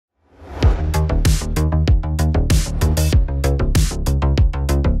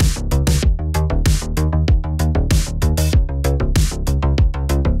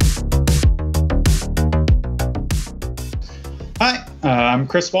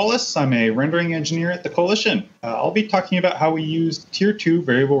Chris Wallace. I'm a rendering engineer at the Coalition. I'll be talking about how we use Tier 2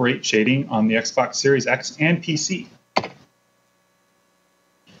 variable rate shading on the Xbox Series X and PC.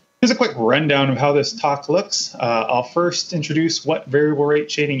 Here's a quick rundown of how this talk looks. I'll first introduce what variable rate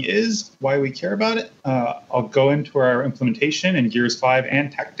shading is, why we care about it. I'll go into our implementation in Gears 5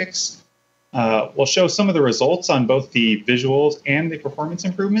 and Tactics. We'll show some of the results on both the visuals and the performance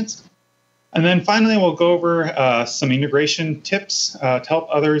improvements. And then finally, we'll go over some integration tips to help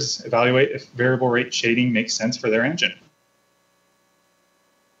others evaluate if variable rate shading makes sense for their engine.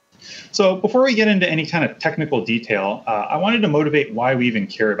 So before we get into any kind of technical detail, I wanted to motivate why we even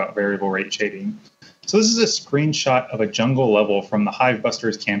care about variable rate shading. So this is a screenshot of a jungle level from the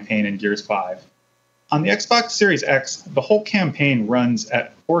Hivebusters campaign in Gears 5. On the Xbox Series X, the whole campaign runs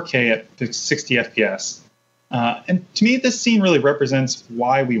at 4K at 60 FPS. And to me, this scene really represents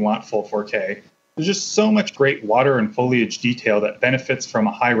why we want full 4K. There's just so much great water and foliage detail that benefits from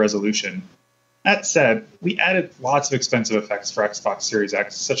a high resolution. That said, we added lots of expensive effects for Xbox Series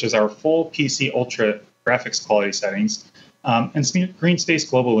X, such as our full PC Ultra graphics quality settings and green space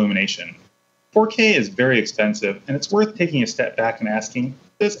global illumination. 4K is very expensive, and it's worth taking a step back and asking,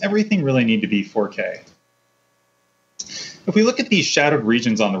 does everything really need to be 4K? If we look at these shadowed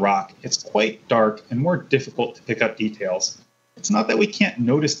regions on the rock, it's quite dark and more difficult to pick up details. It's not that we can't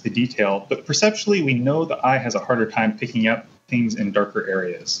notice the detail, but perceptually we know the eye has a harder time picking up things in darker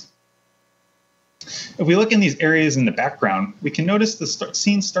areas. If we look in these areas in the background, we can notice the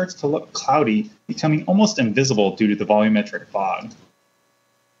scene starts to look cloudy, becoming almost invisible due to the volumetric fog.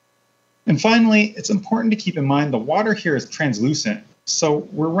 And finally, it's important to keep in mind the water here is translucent, so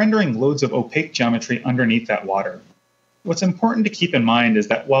we're rendering loads of opaque geometry underneath that water. What's important to keep in mind is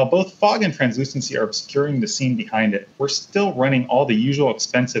that while both fog and translucency are obscuring the scene behind it, we're still running all the usual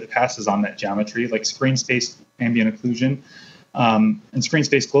expensive passes on that geometry, like screen space ambient occlusion and screen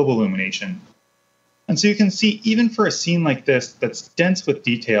space global illumination. And so you can see, even for a scene like this that's dense with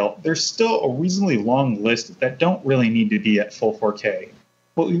detail, there's still a reasonably long list that don't really need to be at full 4K.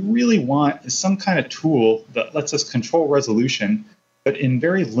 What we really want is some kind of tool that lets us control resolution, but in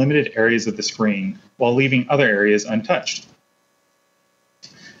very limited areas of the screen, while leaving other areas untouched.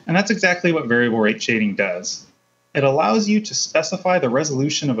 And that's exactly what variable rate shading does. It allows you to specify the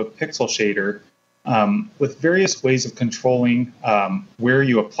resolution of a pixel shader with various ways of controlling where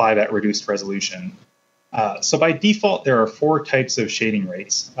you apply that reduced resolution. So by default, there are 4 types of shading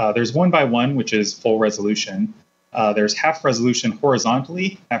rates. There's 1x1, which is full resolution. There's half resolution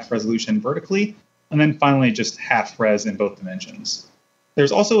horizontally, half resolution vertically, and then finally just half res in both dimensions.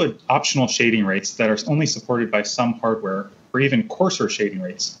 There's also optional shading rates that are only supported by some hardware, or even coarser shading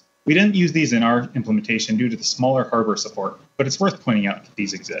rates. We didn't use these in our implementation due to the smaller hardware support, but it's worth pointing out that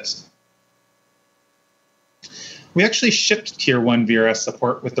these exist. We actually shipped Tier 1 VRS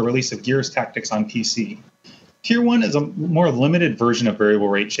support with the release of Gears Tactics on PC. Tier 1 is a more limited version of variable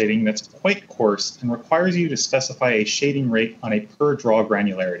rate shading that's quite coarse and requires you to specify a shading rate on a per draw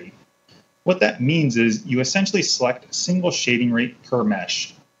granularity. What that means is you essentially select a single shading rate per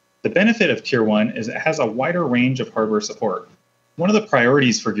mesh. The benefit of Tier 1 is it has a wider range of hardware support. One of the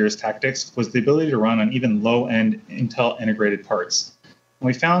priorities for Gears Tactics was the ability to run on even low-end Intel integrated parts. And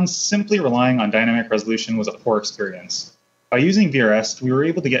we found simply relying on dynamic resolution was a poor experience. By using VRS, we were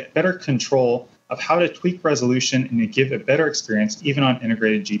able to get better control of how to tweak resolution and to give a better experience even on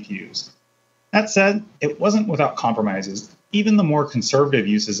integrated GPUs. That said, it wasn't without compromises. Even the more conservative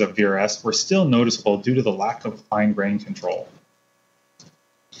uses of VRS were still noticeable due to the lack of fine-grained control.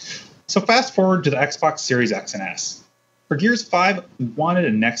 So fast forward to the Xbox Series X and S. For Gears 5, we wanted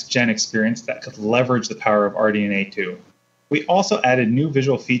a next-gen experience that could leverage the power of RDNA 2. We also added new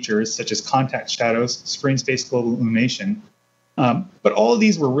visual features such as contact shadows, screen space global illumination, but all of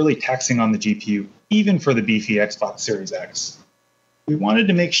these were really taxing on the GPU, even for the beefy Xbox Series X. We wanted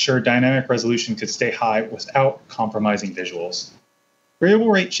to make sure dynamic resolution could stay high without compromising visuals.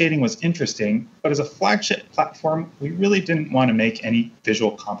 Variable rate shading was interesting, but as a flagship platform, we really didn't want to make any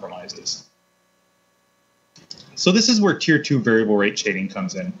visual compromises. So this is where Tier 2 variable rate shading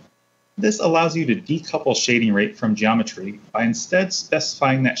comes in. This allows you to decouple shading rate from geometry by instead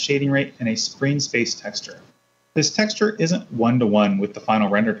specifying that shading rate in a screen space texture. This texture isn't one-to-one with the final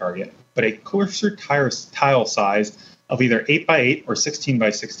render target, but a coarser tile size of either 8x8 or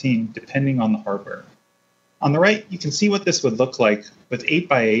 16x16, depending on the hardware. On the right, you can see what this would look like with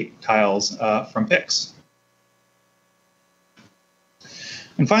 8x8 tiles from Pix.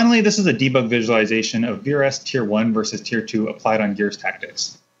 And finally, this is a debug visualization of VRS Tier 1 versus Tier 2 applied on Gears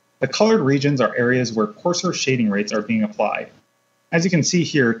Tactics. The colored regions are areas where coarser shading rates are being applied. As you can see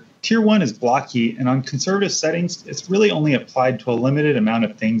here, Tier 1 is blocky, and on conservative settings, it's really only applied to a limited amount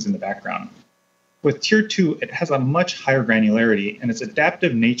of things in the background. With Tier 2, it has a much higher granularity, and its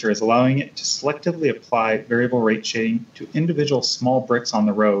adaptive nature is allowing it to selectively apply variable rate shading to individual small bricks on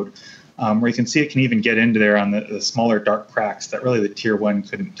the road, where you can see it can even get into there on the smaller dark cracks that really the Tier 1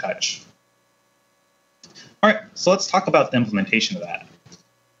 couldn't touch. All right, so let's talk about the implementation of that.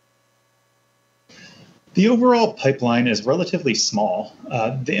 The overall pipeline is relatively small.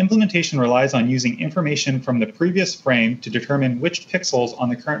 The implementation relies on using information from the previous frame to determine which pixels on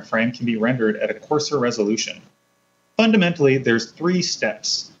the current frame can be rendered at a coarser resolution. Fundamentally, there's 3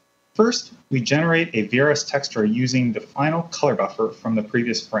 steps. First, we generate a VRS texture using the final color buffer from the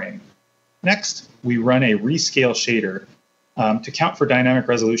previous frame. Next, we run a rescale shader to count for dynamic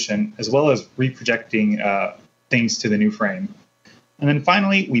resolution, as well as reprojecting things to the new frame. And then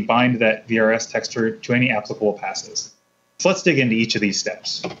finally, we bind that VRS texture to any applicable passes. So let's dig into each of these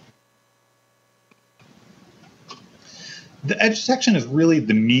steps. The edge detection is really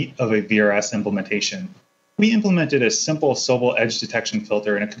the meat of a VRS implementation. We implemented a simple Sobel edge detection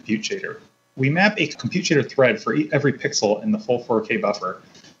filter in a compute shader. We map a compute shader thread for every pixel in the full 4K buffer,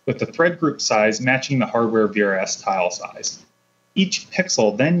 with the thread group size matching the hardware VRS tile size. Each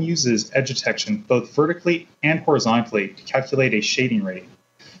pixel then uses edge detection both vertically and horizontally to calculate a shading rate.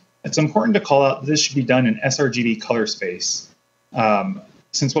 It's important to call out that this should be done in sRGB color space,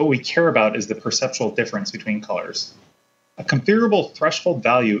 since what we care about is the perceptual difference between colors. A configurable threshold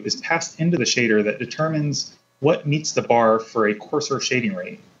value is passed into the shader that determines what meets the bar for a coarser shading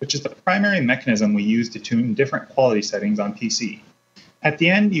rate, which is the primary mechanism we use to tune different quality settings on PC. At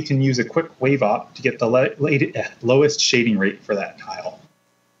the end, you can use a quick wave op to get the lowest shading rate for that tile.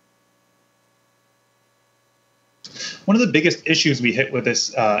 One of the biggest issues we hit with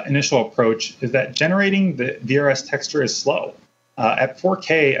this initial approach is that generating the VRS texture is slow. At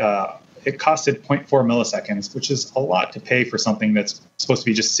 4K, it costed 0.4 milliseconds, which is a lot to pay for something that's supposed to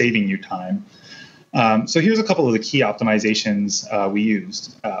be just saving you time. So here's a couple of the key optimizations we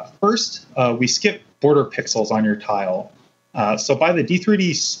used. First, we skip border pixels on your tile. So by the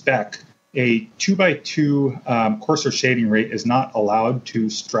D3D spec, a 2x2 coarser shading rate is not allowed to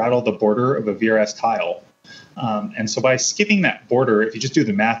straddle the border of a VRS tile. And so by skipping that border, if you just do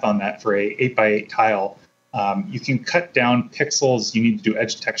the math on that for a 8x8 tile, you can cut down pixels you need to do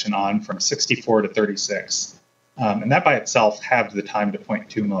edge detection on from 64 to 36. And that by itself halved the time to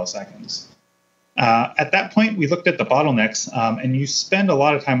 0.2 milliseconds. At that point, we looked at the bottlenecks, and you spend a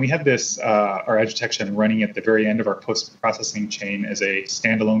lot of time. We had this, our edge detection running at the very end of our post-processing chain as a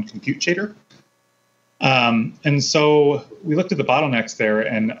standalone compute shader. And so we looked at the bottlenecks there,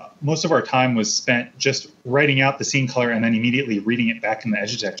 and most of our time was spent just writing out the scene color and then immediately reading it back in the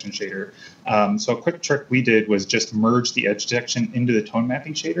edge detection shader. So a quick trick we did was just merge the edge detection into the tone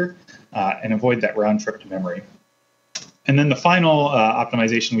mapping shader and avoid that round trip to memory. And then the final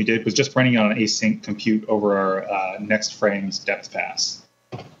optimization we did was just running on an async compute over our next frame's depth pass.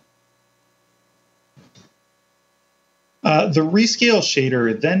 The rescale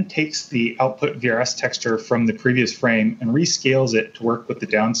shader then takes the output VRS texture from the previous frame and rescales it to work with the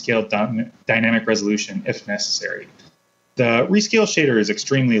downscaled dynamic resolution if necessary. The rescale shader is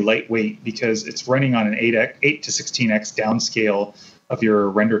extremely lightweight because it's running on an 8 to 16x downscale of your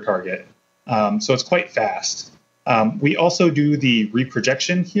render target. So it's quite fast. We also do the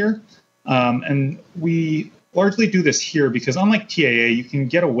reprojection here, and we largely do this here because unlike TAA, you can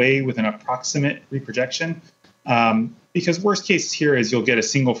get away with an approximate reprojection because worst case here is you'll get a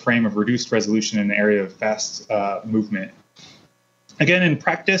single frame of reduced resolution in the area of fast movement. Again, in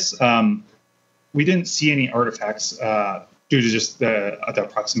practice, we didn't see any artifacts due to just the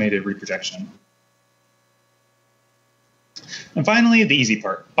approximated reprojection. And finally, the easy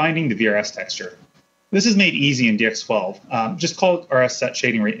part, binding the VRS texture. This is made easy in DX12. Just call it RS set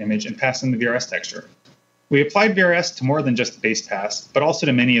shading rate image and pass in the VRS texture. We applied VRS to more than just the base pass, but also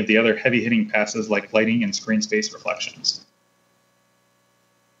to many of the other heavy hitting passes like lighting and screen space reflections.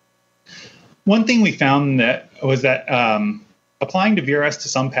 One thing we found was that applying to VRS to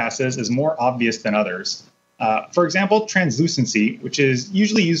some passes is more obvious than others. For example, translucency, which is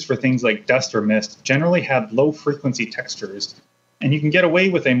usually used for things like dust or mist, generally have low frequency textures, and you can get away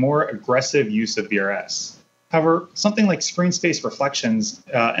with a more aggressive use of VRS. However, something like screen space reflections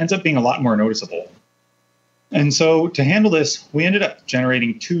ends up being a lot more noticeable. And so to handle this, we ended up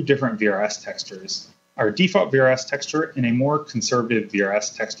generating 2 different VRS textures, our default VRS texture and a more conservative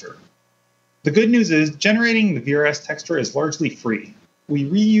VRS texture. The good news is generating the VRS texture is largely free. We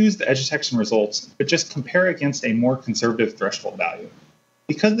reuse the edge detection results, but just compare against a more conservative threshold value.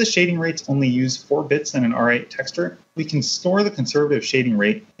 Because the shading rates only use 4 bits in an R8 texture, we can store the conservative shading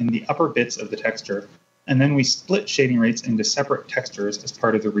rate in the upper bits of the texture, and then we split shading rates into separate textures as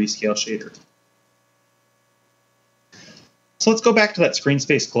part of the rescale shader. So let's go back to that screen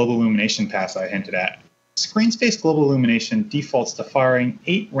space global illumination pass I hinted at. Screen space global illumination defaults to firing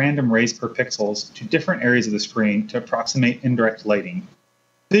 8 random rays per pixels to different areas of the screen to approximate indirect lighting.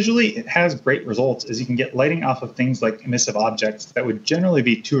 Visually, it has great results as you can get lighting off of things like emissive objects that would generally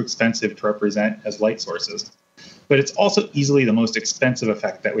be too expensive to represent as light sources. But it's also easily the most expensive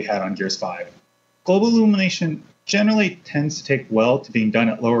effect that we had on Gears 5. Global illumination generally tends to take well to being done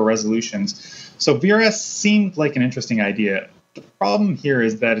at lower resolutions, so VRS seemed like an interesting idea. The problem here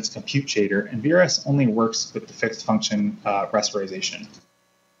is that it's a compute shader, and VRS only works with the fixed function rasterization.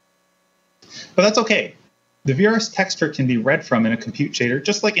 But that's okay. The VRS texture can be read from in a compute shader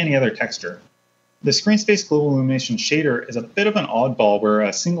just like any other texture. The screen space global illumination shader is a bit of an oddball where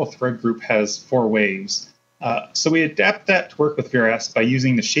a single thread group has 4 waves. So we adapt that to work with VRS by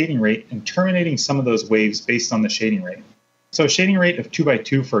using the shading rate and terminating some of those waves based on the shading rate. So a shading rate of 2 by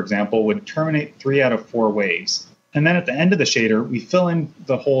 2, for example, would terminate 3 out of 4 waves. And then at the end of the shader, we fill in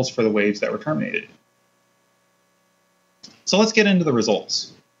the holes for the waves that were terminated. So let's get into the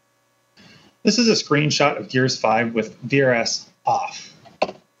results. This is a screenshot of Gears 5 with VRS off.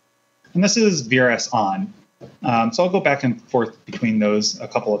 And this is VRS on. So I'll go back and forth between those a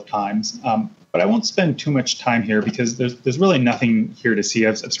couple of times. But I won't spend too much time here because there's really nothing here to see.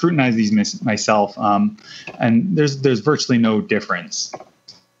 I've scrutinized these myself, and there's virtually no difference.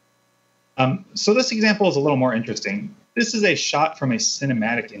 So this example is a little more interesting. This is a shot from a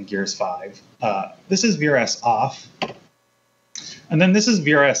cinematic in Gears 5. This is VRS off, and then this is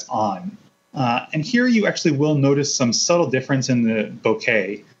VRS on. And here you actually will notice some subtle difference in the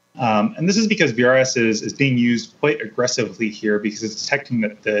bokeh. And this is because VRS is being used quite aggressively here because it's detecting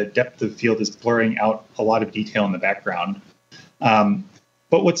that the depth of field is blurring out a lot of detail in the background.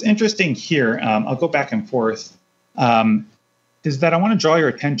 But what's interesting here, I'll go back and forth, is that I want to draw your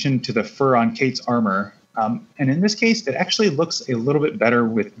attention to the fur on Kate's armor. And in this case, it actually looks a little bit better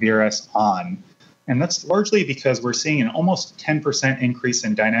with VRS on. And that's largely because we're seeing an almost 10% increase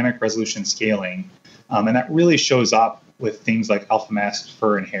in dynamic resolution scaling. And that really shows up with things like alpha masked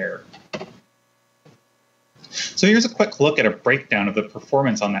fur and hair. So here's a quick look at a breakdown of the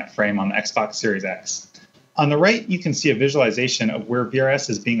performance on that frame on the Xbox Series X. On the right, you can see a visualization of where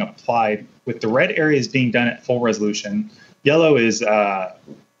VRS is being applied, with the red areas being done at full resolution. Yellow is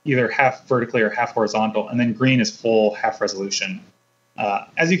either half vertically or half horizontal, and then green is full half resolution.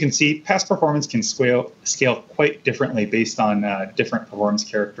 As you can see, past performance can scale quite differently based on different performance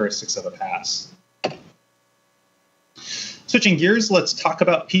characteristics of the pass. Switching gears, let's talk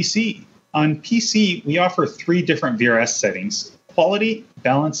about PC. On PC, we offer 3 different VRS settings: quality,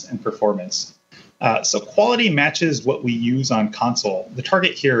 balance, and performance. So quality matches what we use on console. The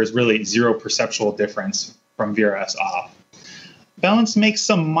target here is really 0 perceptual difference from VRS off. Balance makes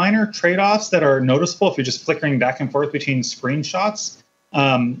some minor trade-offs that are noticeable if you're just flickering back and forth between screenshots.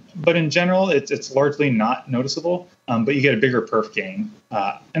 But in general, it's largely not noticeable, but you get a bigger perf gain.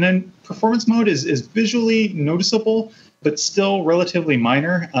 And then performance mode is visually noticeable, but still relatively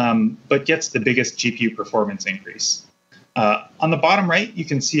minor, but gets the biggest GPU performance increase. On the bottom right, you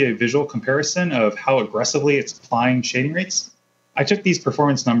can see a visual comparison of how aggressively it's applying shading rates. I took these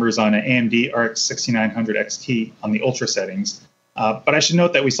performance numbers on an AMD RX 6900 XT on the Ultra settings, but I should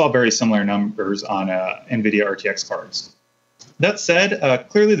note that we saw very similar numbers on NVIDIA RTX cards. That said,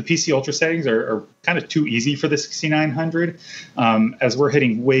 clearly the PC Ultra settings are kind of too easy for the 6900, as we're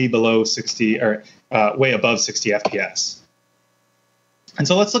hitting way below 60 or way above 60 FPS. And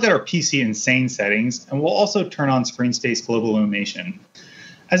so let's look at our PC Insane settings, and we'll also turn on screen space global illumination.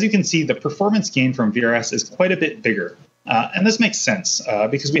 As you can see, the performance gain from VRS is quite a bit bigger. And this makes sense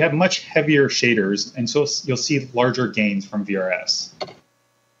because we have much heavier shaders, and so you'll see larger gains from VRS.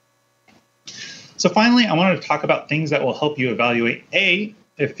 So finally, I wanted to talk about things that will help you evaluate A,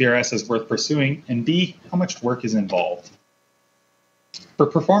 if VRS is worth pursuing, and B, how much work is involved. For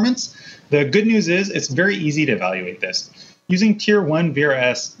performance, the good news is it's very easy to evaluate this. Using Tier 1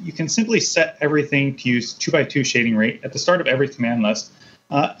 VRS, you can simply set everything to use 2x2 shading rate at the start of every command list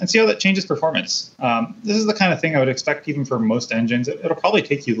and see how that changes performance. This is the kind of thing I would expect even for most engines. It'll probably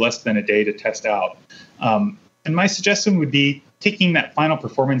take you less than a day to test out. And my suggestion would be taking that final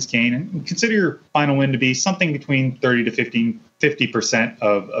performance gain and consider your final win to be something between 30 to 50%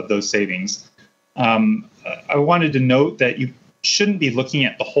 of those savings. I wanted to note that you shouldn't be looking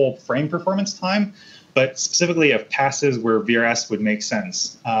at the whole frame performance time, but specifically of passes where VRS would make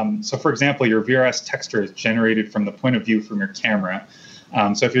sense. So for example, your VRS texture is generated from the point of view from your camera.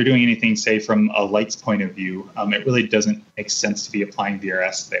 So if you're doing anything, say, from a lights point of view, it really doesn't make sense to be applying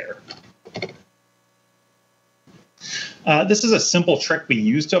VRS there. This is a simple trick we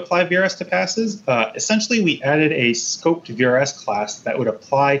use to apply VRS to passes. Essentially, we added a scoped VRS class that would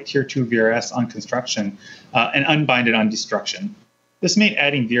apply Tier 2 VRS on construction and unbind it on destruction. This made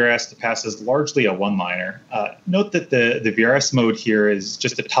adding VRS to passes largely a one-liner. Note that the VRS mode here is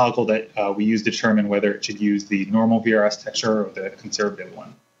just a toggle that we use to determine whether it should use the normal VRS texture or the conservative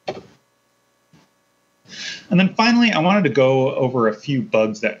one. And then finally, I wanted to go over a few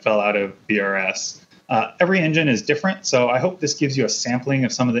bugs that fell out of VRS. Every engine is different, so I hope this gives you a sampling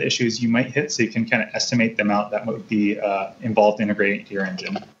of some of the issues you might hit so you can kind of estimate the amount that would be involved integrating to your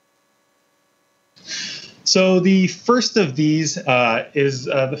engine. So the first of these is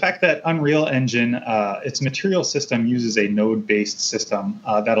the fact that Unreal Engine, its material system uses a node-based system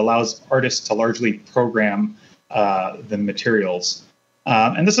that allows artists to largely program the materials.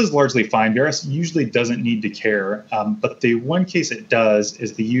 And this is largely fine. VRS usually doesn't need to care, but the one case it does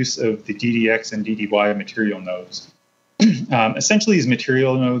is the use of the DDX and DDY material nodes. Essentially, these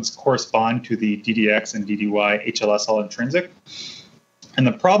material nodes correspond to the DDX and DDY HLSL intrinsic. And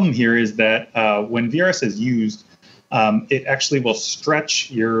the problem here is that when VRS is used, it actually will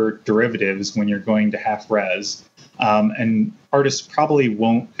stretch your derivatives when you're going to half res. And artists probably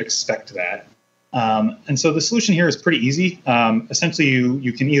won't expect that. And so the solution here is pretty easy. Essentially,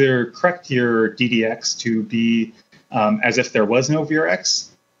 you can either correct your DDX to be as if there was no VRX.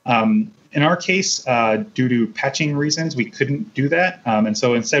 In our case, due to patching reasons, we couldn't do that. And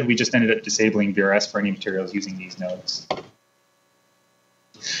so instead, we just ended up disabling VRS for any materials using these nodes.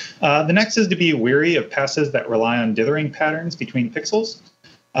 The next is to be wary of passes that rely on dithering patterns between pixels.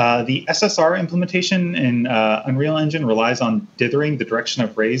 The SSR implementation in Unreal Engine relies on dithering the direction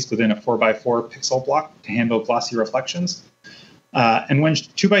of rays within a 4x4 pixel block to handle glossy reflections. And when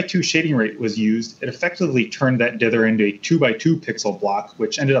 2x2 shading rate was used, it effectively turned that dither into a 2x2 pixel block,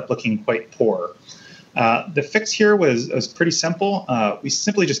 which ended up looking quite poor. The fix here was pretty simple. We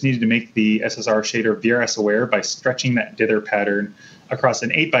simply just needed to make the SSR shader VRS aware by stretching that dither pattern across an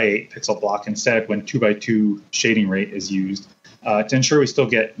 8x8 pixel block instead when 2x2 shading rate is used to ensure we still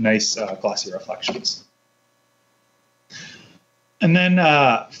get nice glossy reflections. And then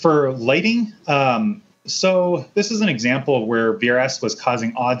for lighting, so this is an example of where VRS was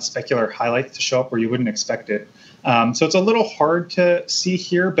causing odd specular highlights to show up where you wouldn't expect it. So it's a little hard to see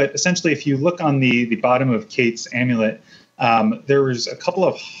here, but essentially if you look on the bottom of Kate's amulet, there was a couple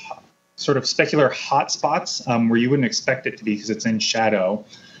of sort of specular hot spots where you wouldn't expect it to be because it's in shadow.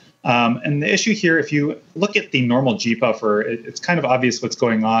 And the issue here, if you look at the normal G-buffer, it's kind of obvious what's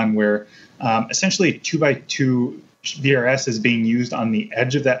going on where essentially 2x2 VRS is being used on the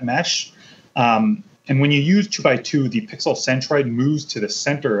edge of that mesh. And when you use 2x2, the pixel centroid moves to the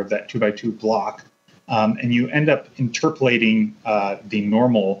center of that 2x2 block, and you end up interpolating the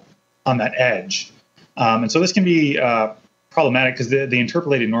normal on that edge. And so this can be problematic because the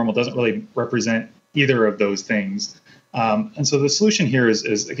interpolated normal doesn't really represent either of those things. And so the solution here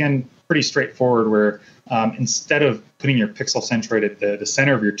is again, pretty straightforward where instead of putting your pixel centroid at the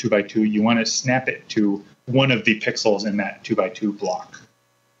center of your 2x2, you want to snap it to one of the pixels in that 2x2 block.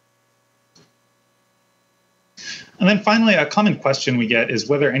 And then finally, a common question we get is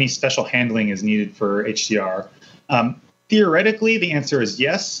whether any special handling is needed for HDR. Theoretically, the answer is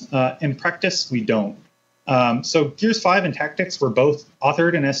yes. In practice, we don't. So Gears 5 and Tactics were both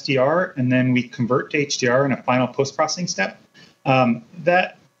authored in SDR, and then we convert to HDR in a final post-processing step.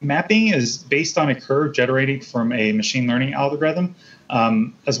 That mapping is based on a curve generated from a machine learning algorithm,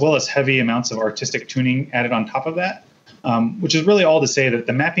 as well as heavy amounts of artistic tuning added on top of that, which is really all to say that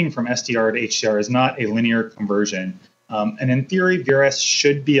the mapping from SDR to HDR is not a linear conversion. And in theory, VRS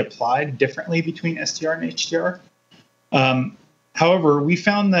should be applied differently between SDR and HDR. However, we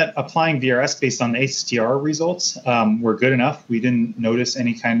found that applying VRS based on the HDR results were good enough. We didn't notice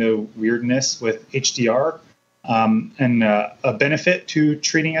any kind of weirdness with HDR. And a benefit to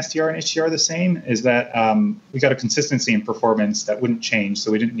treating SDR and HDR the same is that we got a consistency in performance that wouldn't change,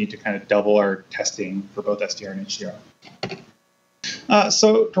 so we didn't need to kind of double our testing for both SDR and HDR.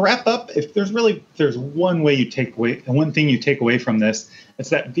 So to wrap up, if there's one thing you take away from this, it's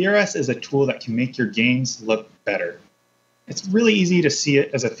that VRS is a tool that can make your games look better. It's really easy to see it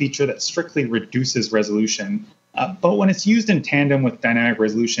as a feature that strictly reduces resolution, but when it's used in tandem with dynamic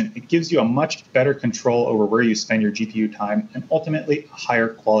resolution, it gives you a much better control over where you spend your GPU time and ultimately a higher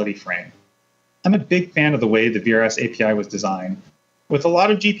quality frame. I'm a big fan of the way the VRS API was designed. With a lot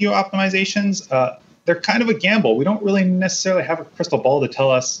of GPU optimizations, they're kind of a gamble. We don't really necessarily have a crystal ball to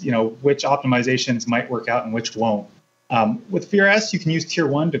tell us, which optimizations might work out and which won't. With VRS, you can use Tier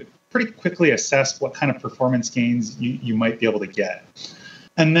 1 to pretty quickly assess what kind of performance gains you might be able to get.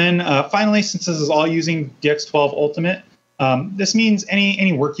 And then finally, since this is all using DX12 Ultimate, this means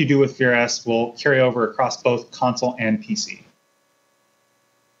any work you do with VRS will carry over across both console and PC.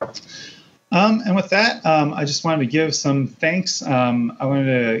 And with that, I just wanted to give some thanks. I wanted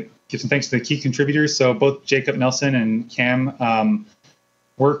to give some thanks to the key contributors. So both Jacob Nelson and Cam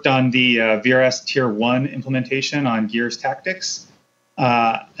worked on the VRS Tier 1 implementation on Gears Tactics.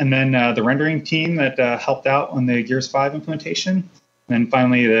 And then the rendering team that helped out on the Gears 5 implementation. And then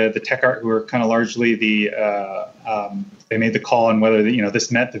finally, the tech art, who are kind of largely they made the call on whether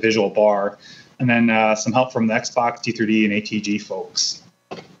this met the visual bar. And then some help from the Xbox, D3D, and ATG folks.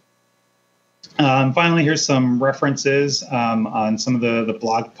 Finally, here's some references on some of the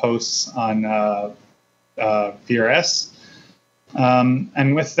blog posts on VRS.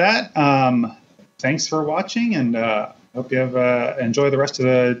 And with that, thanks for watching, and hope you have enjoy the rest of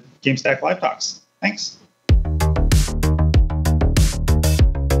the GameStack Live Talks. Thanks.